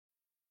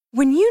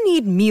When you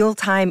need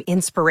mealtime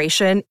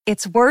inspiration,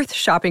 it's worth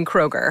shopping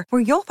Kroger,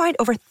 where you'll find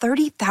over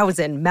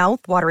 30,000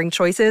 mouth-watering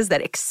choices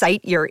that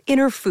excite your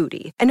inner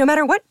foodie. And no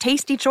matter what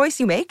tasty choice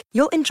you make,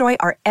 you'll enjoy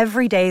our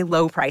everyday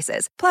low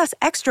prices, plus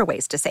extra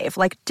ways to save,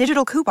 like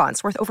digital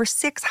coupons worth over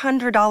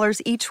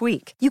 $600 each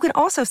week. You can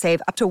also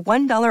save up to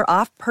 $1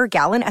 off per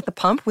gallon at the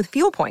pump with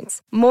fuel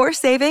points. More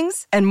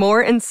savings and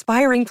more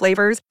inspiring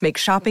flavors make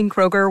shopping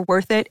Kroger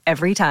worth it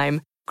every time.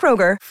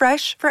 Kroger,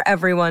 fresh for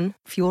everyone.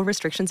 Fuel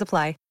restrictions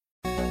apply.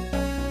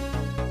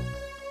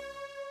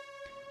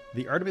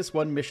 The Artemis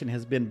 1 mission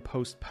has been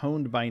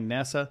postponed by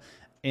NASA,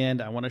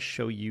 and I want to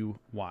show you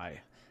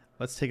why.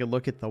 Let's take a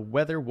look at the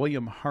weather.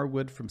 William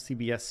Harwood from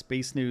CBS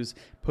Space News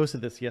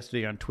posted this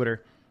yesterday on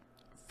Twitter.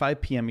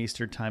 5 p.m.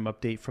 Eastern Time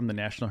update from the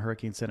National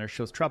Hurricane Center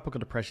shows Tropical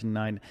Depression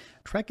 9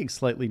 tracking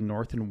slightly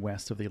north and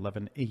west of the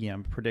 11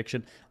 a.m.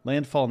 prediction.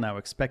 Landfall now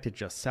expected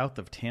just south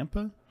of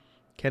Tampa.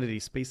 Kennedy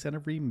Space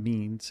Center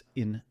remains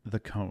in the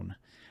cone,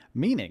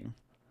 meaning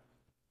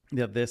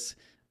that this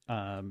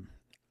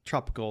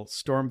tropical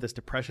storm, this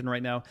depression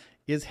right now,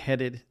 is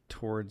headed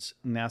towards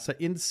NASA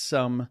in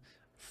some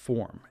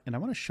form. And I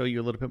want to show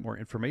you a little bit more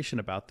information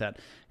about that.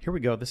 Here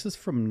we go. This is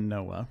from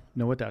NOAA,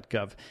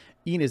 NOAA.gov.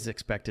 Ian is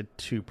expected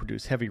to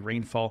produce heavy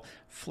rainfall,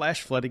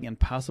 flash flooding, and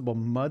possible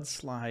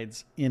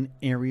mudslides in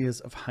areas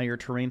of higher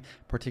terrain,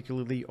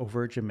 particularly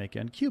over Jamaica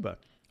and Cuba.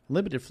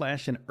 Limited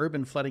flash and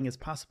urban flooding is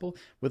possible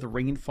with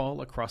rainfall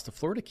across the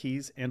Florida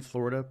Keys and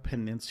Florida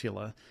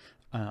Peninsula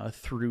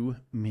through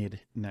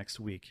mid next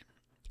week.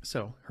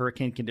 So,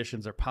 hurricane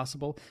conditions are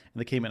possible in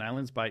the Cayman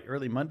Islands by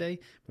early Monday,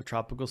 with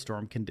tropical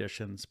storm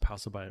conditions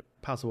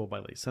possible by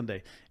late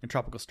Sunday. And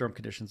tropical storm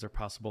conditions are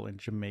possible in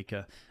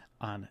Jamaica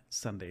on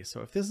Sunday.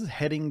 So, if this is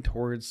heading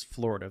towards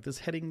Florida, if this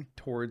is heading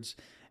towards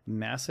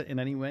NASA in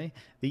any way,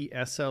 the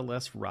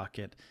SLS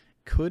rocket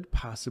could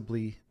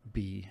possibly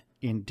be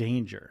in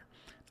danger.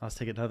 Let's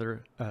take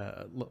another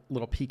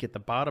little peek at the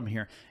bottom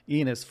here.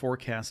 Ian is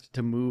forecast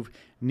to move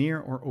near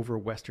or over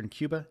western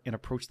Cuba and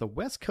approach the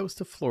west coast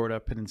of Florida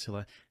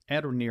Peninsula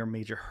at or near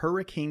major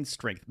hurricane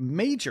strength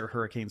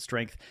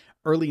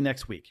early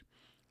next week.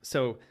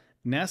 So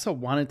NASA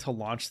wanted to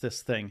launch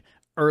this thing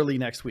early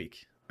next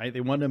week, right?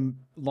 They wanted to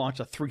launch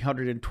a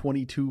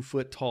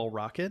 322-foot tall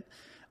rocket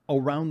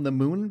around the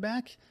moon and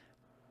back,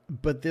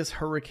 but this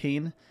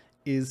hurricane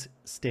is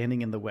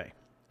standing in the way.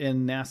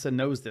 And NASA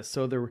knows this,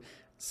 so they're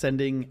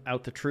sending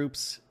out the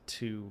troops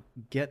to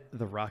get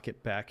the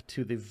rocket back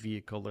to the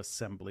vehicle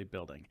assembly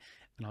building.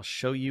 And I'll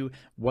show you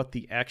what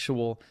the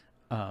actual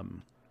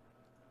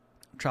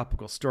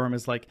tropical storm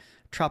is like.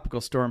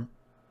 Tropical cyclone.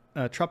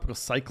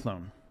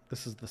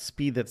 This is the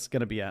speed that's going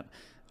to be at,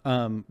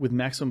 with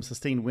maximum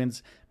sustained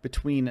winds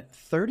between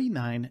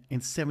 39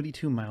 and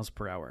 72 miles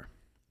per hour.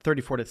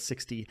 34 to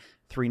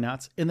 63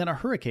 knots. And then a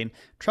hurricane,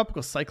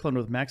 tropical cyclone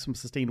with maximum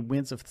sustained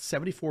winds of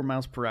 74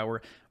 miles per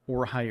hour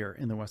or higher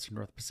in the western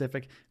North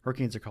Pacific.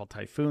 Hurricanes are called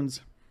typhoons.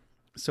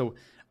 So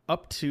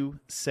up to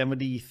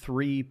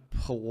 73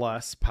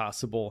 plus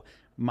possible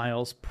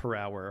miles per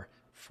hour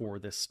for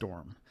this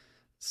storm.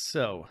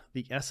 So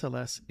the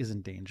SLS is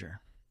in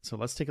danger. So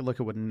let's take a look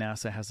at what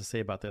NASA has to say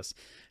about this.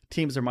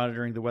 Teams are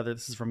monitoring the weather.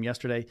 This is from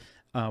yesterday,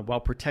 while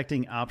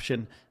protecting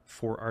option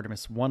for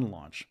Artemis 1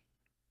 launch.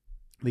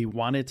 They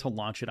wanted to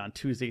launch it on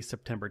Tuesday,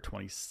 September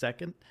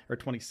 22nd or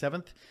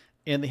 27th,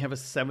 and they have a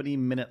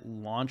 70-minute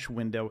launch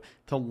window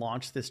to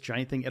launch this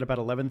giant thing at about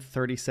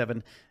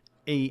 11:37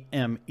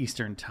 a.m.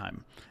 Eastern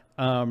Time.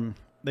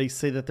 They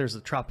say that there's a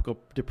tropical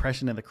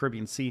depression in the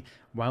Caribbean Sea,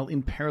 while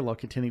in parallel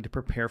continuing to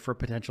prepare for a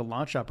potential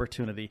launch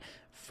opportunity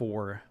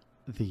for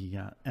the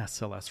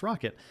SLS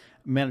rocket.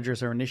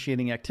 Managers are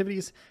initiating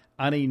activities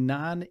on a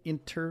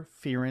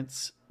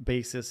non-interference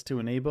basis to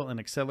enable an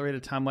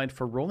accelerated timeline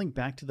for rolling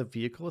back to the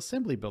vehicle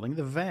assembly building,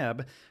 the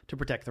VAB, to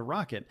protect the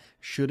rocket,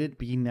 should it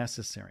be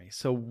necessary.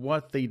 So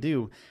what they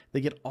do,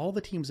 they get all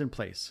the teams in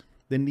place.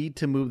 They need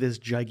to move this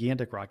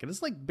gigantic rocket.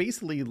 It's like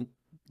basically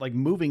like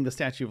moving the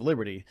Statue of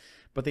Liberty,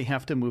 but they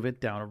have to move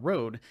it down a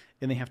road,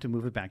 and they have to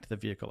move it back to the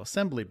vehicle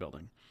assembly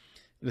building.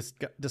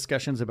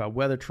 Discussions about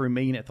whether to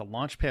remain at the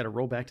launch pad or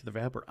roll back to the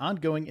VAB are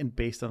ongoing and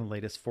based on the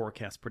latest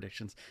forecast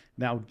predictions.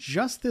 Now,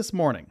 just this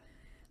morning,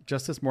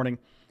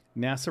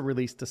 NASA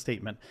released a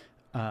statement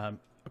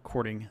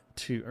according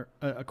to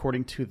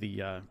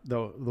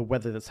the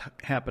weather that's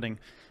happening.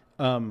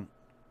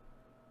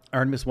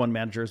 Artemis 1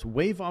 managers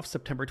wave off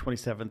September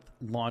 27th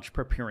launch,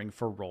 preparing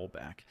for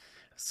rollback.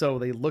 So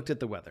they looked at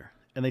the weather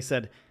and they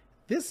said,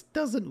 this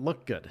doesn't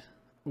look good.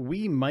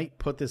 We might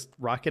put this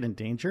rocket in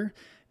danger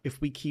if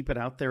we keep it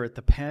out there at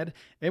the pad,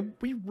 and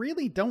we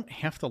really don't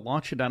have to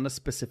launch it on a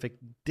specific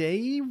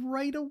day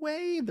right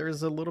away.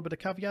 There's a little bit of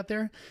caveat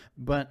there,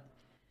 but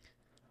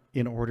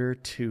in order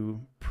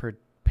to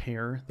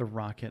prepare the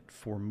rocket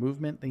for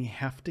movement, they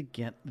have to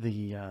get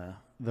the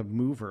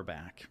mover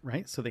back,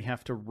 right? So they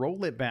have to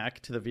roll it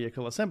back to the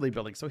vehicle assembly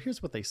building. So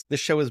here's what they say. This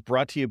show is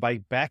brought to you by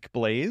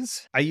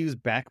Backblaze. I use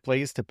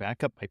Backblaze to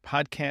back up my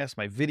podcast,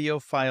 my video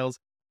files,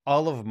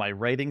 all of my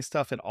writing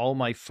stuff and all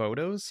my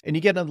photos, and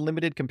you get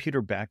unlimited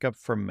computer backup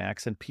from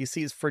Macs and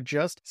PCs for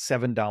just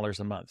 $7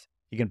 a month.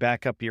 You can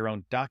back up your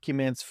own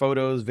documents,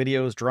 photos,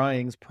 videos,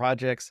 drawings,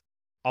 projects,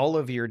 all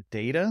of your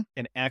data,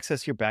 and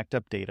access your backed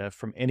up data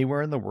from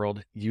anywhere in the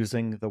world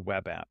using the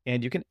web app.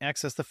 And you can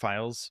access the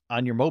files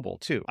on your mobile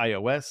too.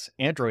 iOS,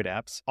 Android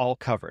apps, all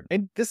covered.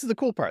 And this is the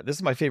cool part. This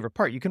is my favorite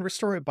part. You can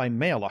restore it by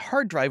mail. A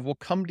hard drive will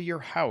come to your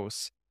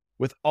house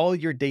with all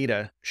your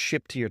data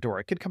shipped to your door.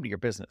 It could come to your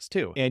business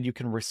too. And you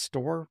can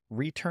restore,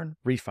 return,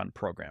 refund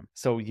program.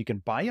 So you can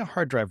buy a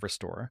hard drive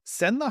restore,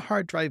 send the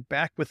hard drive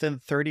back within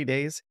 30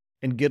 days,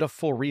 and get a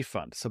full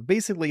refund. So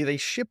basically, they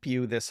ship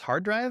you this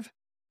hard drive,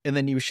 and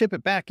then you ship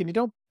it back and you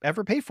don't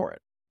ever pay for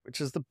it, which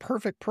is the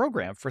perfect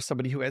program for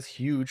somebody who has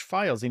huge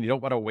files and you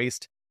don't want to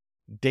waste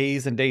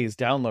days and days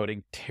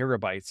downloading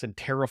terabytes and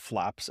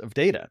teraflops of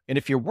data. And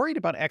if you're worried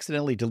about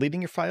accidentally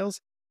deleting your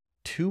files,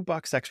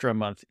 $2 extra a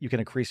month, you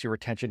can increase your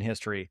retention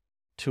history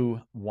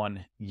to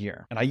 1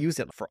 year. And I use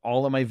it for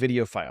all of my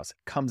video files. It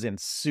comes in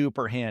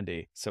super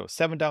handy. So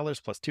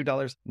 $7 plus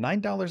 $2,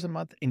 $9 a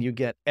month, and you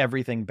get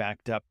everything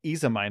backed up,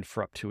 ease of mind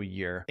for up to a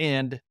year.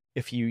 And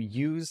if you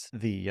use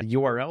the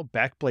URL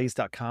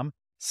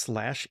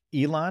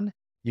backblaze.com/Elon,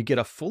 you get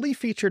a fully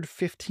featured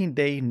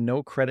 15-day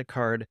no credit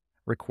card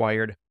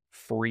required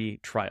free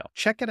trial.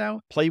 Check it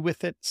out, play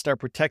with it, start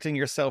protecting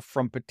yourself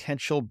from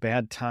potential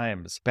bad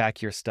times.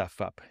 Back your stuff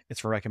up.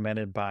 It's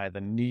recommended by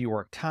the New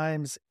York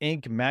Times,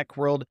 Inc.,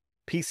 Macworld,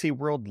 PC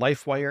World,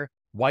 LifeWire,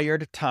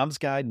 Wired, Tom's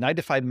Guide,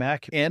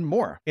 9to5Mac, and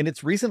more. And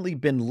it's recently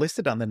been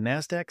listed on the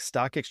NASDAQ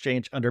stock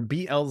exchange under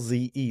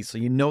BLZE, so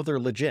you know they're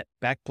legit.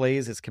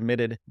 Backblaze is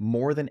committed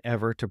more than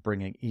ever to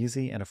bringing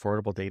easy and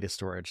affordable data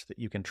storage that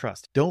you can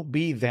trust. Don't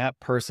be that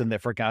person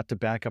that forgot to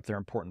back up their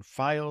important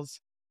files.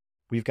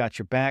 We've got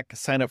your back.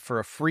 Sign up for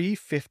a free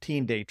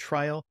 15-day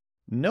trial.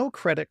 No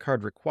credit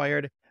card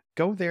required.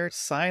 Go there,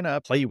 sign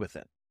up, play with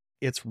it.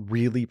 It's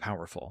really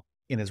powerful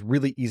and it's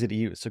really easy to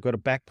use. So go to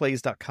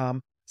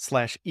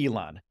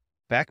backblaze.com/Elon.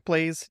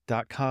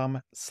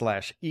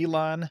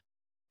 Backblaze.com/Elon.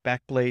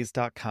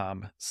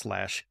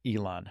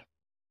 Backblaze.com/Elon.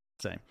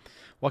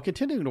 While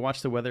continuing to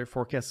watch the weather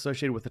forecast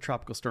associated with the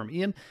tropical storm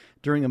Ian,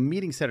 during a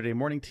meeting Saturday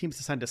morning, teams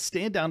decided to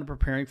stand down to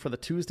preparing for the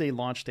Tuesday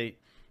launch date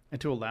and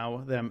to allow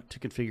them to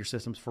configure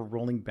systems for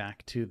rolling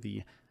back to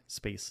the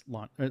space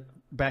launch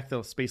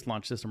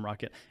system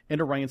rocket and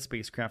Orion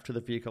spacecraft to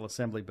the vehicle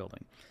assembly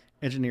building.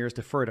 Engineers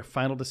deferred a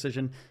final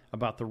decision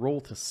about the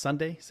roll to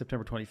Sunday,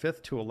 September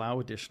 25th, to allow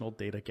additional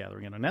data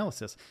gathering and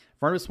analysis.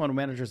 If Artemis 1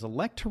 managers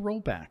elect to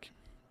roll back,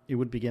 it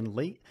would begin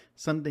late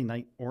Sunday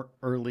night or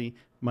early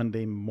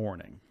Monday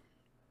morning.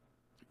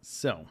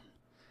 So,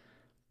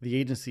 the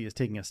agency is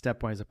taking a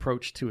stepwise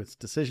approach to its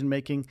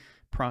decision-making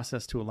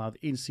process to allow the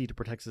agency to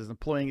protect its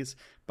employees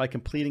by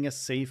completing a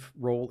safe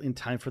roll in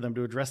time for them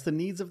to address the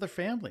needs of their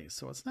families.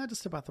 So it's not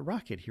just about the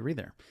rocket here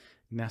either.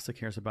 NASA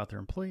cares about their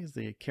employees.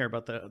 They care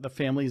about the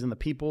families and the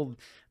people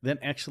that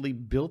actually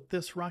built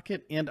this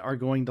rocket and are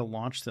going to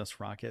launch this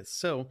rocket.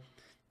 So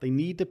they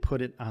need to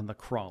put it on the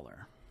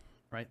crawler,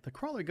 right? The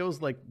crawler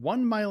goes like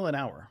 1 mile an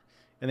hour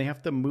and they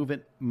have to move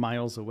it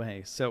miles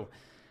away. So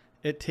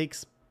it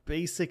takes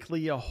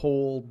basically a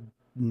whole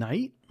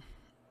night,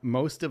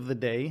 most of the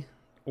day,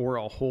 or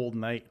a whole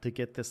night to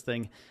get this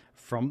thing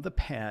from the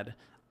pad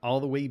all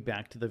the way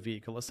back to the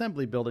vehicle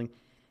assembly building.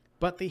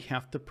 But they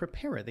have to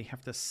prepare it. They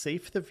have to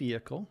safe the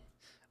vehicle.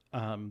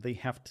 They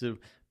have to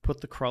put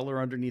the crawler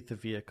underneath the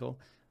vehicle,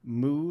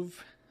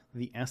 move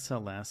the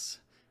SLS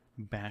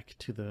back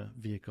to the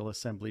vehicle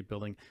assembly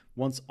building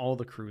once all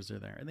the crews are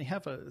there. And they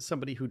have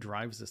somebody who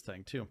drives this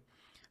thing too.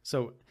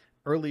 So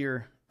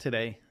earlier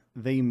today,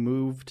 they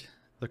moved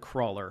the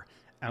crawler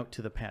out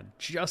to the pad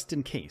just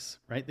in case,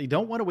 right? They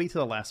don't want to wait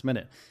till the last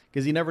minute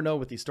because you never know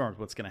with these storms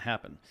what's going to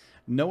happen.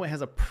 NOAA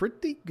has a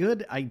pretty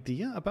good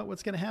idea about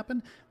what's going to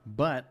happen,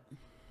 but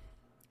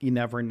you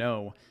never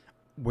know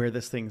where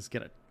this thing's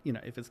going to,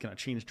 if it's going to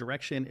change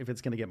direction, if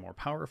it's going to get more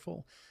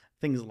powerful,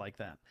 things like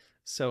that.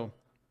 So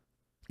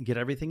get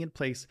everything in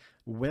place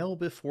well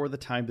before the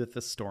time that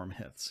the storm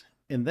hits.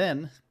 And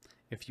then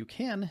if you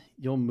can,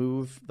 you'll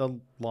move the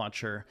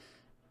launcher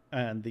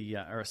and the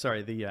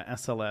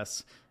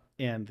SLS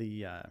and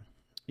the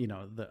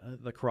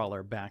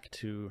crawler back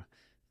to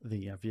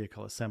the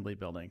vehicle assembly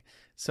building.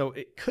 So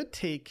it could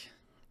take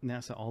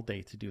NASA all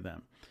day to do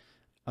that.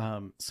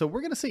 So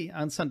we're going to see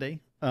on Sunday,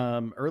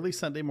 early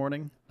Sunday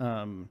morning,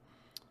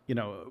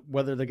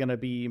 whether they're going to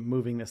be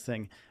moving this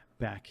thing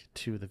back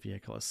to the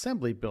vehicle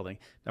assembly building.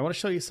 I want to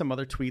show you some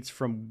other tweets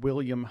from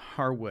William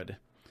Harwood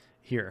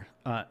here.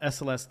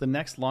 SLS, the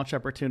next launch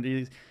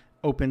opportunity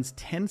opens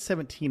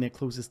 10/17 and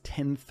closes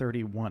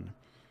 10/31.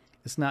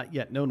 It's not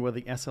yet known whether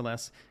the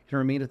SLS can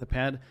remain at the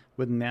pad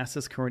with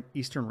NASA's current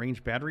Eastern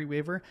Range battery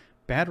waiver.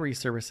 Battery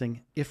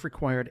servicing, if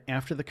required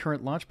after the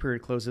current launch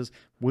period closes,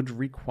 would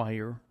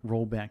require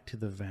rollback to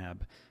the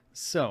VAB.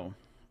 So,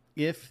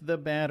 if the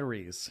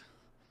batteries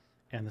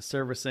and the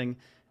servicing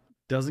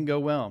doesn't go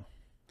well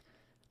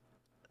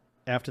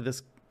after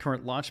this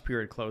current launch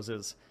period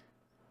closes,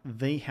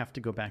 they have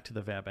to go back to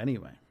the VAB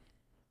anyway.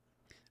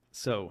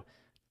 So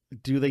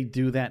do they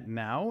do that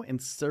now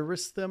and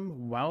service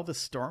them while the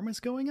storm is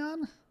going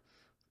on,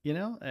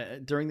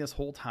 during this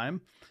whole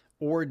time?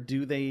 Or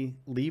do they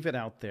leave it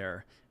out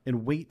there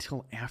and wait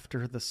till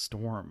after the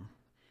storm?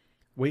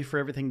 Wait for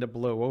everything to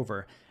blow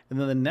over. And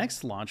then the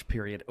next launch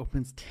period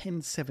opens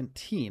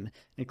 10/17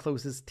 and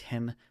closes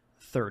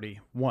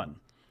 10/31.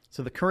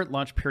 So the current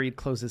launch period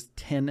closes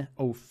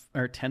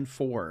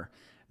 10/4.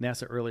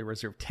 NASA early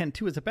reserved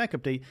 10/2 as a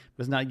backup date. It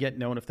was not yet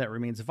known if that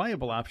remains a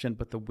viable option,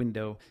 but the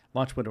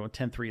launch window on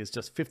 10/3 is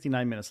just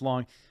 59 minutes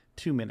long,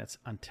 2 minutes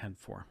on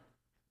 10/4.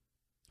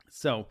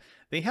 So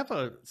they have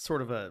a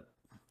sort of a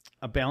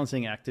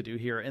balancing act to do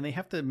here, and they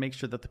have to make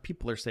sure that the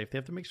people are safe. They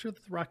have to make sure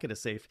that the rocket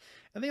is safe,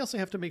 and they also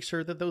have to make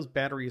sure that those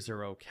batteries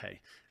are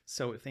okay.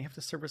 So if they have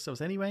to service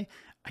those anyway,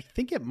 I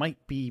think it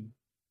might be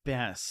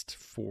best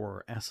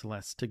for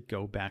SLS to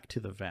go back to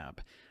the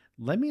VAB.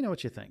 Let me know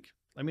what you think.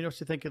 Let me know what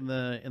you think in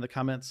the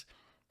comments.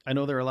 I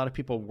know there are a lot of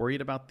people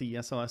worried about the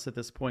SLS at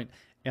this point,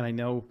 and I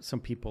know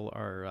some people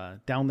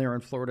are down there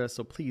in Florida,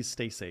 so please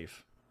stay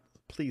safe.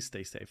 Please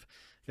stay safe.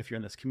 If you're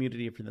in this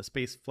community, if you're in the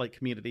space flight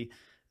community,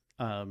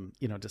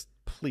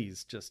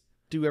 just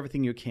do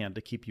everything you can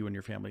to keep you and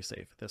your family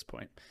safe at this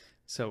point.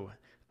 So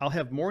I'll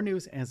have more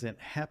news as it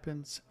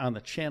happens on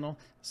the channel,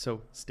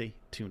 so stay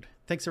tuned.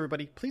 Thanks,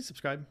 everybody. Please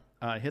subscribe.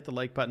 Hit the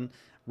like button.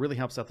 Really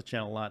helps out the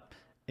channel a lot.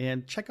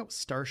 And check out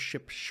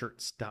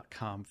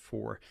starshipshirts.com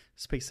for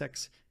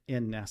SpaceX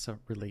and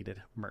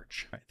NASA-related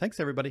merch. All right, thanks,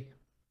 everybody.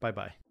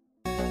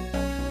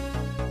 Bye-bye.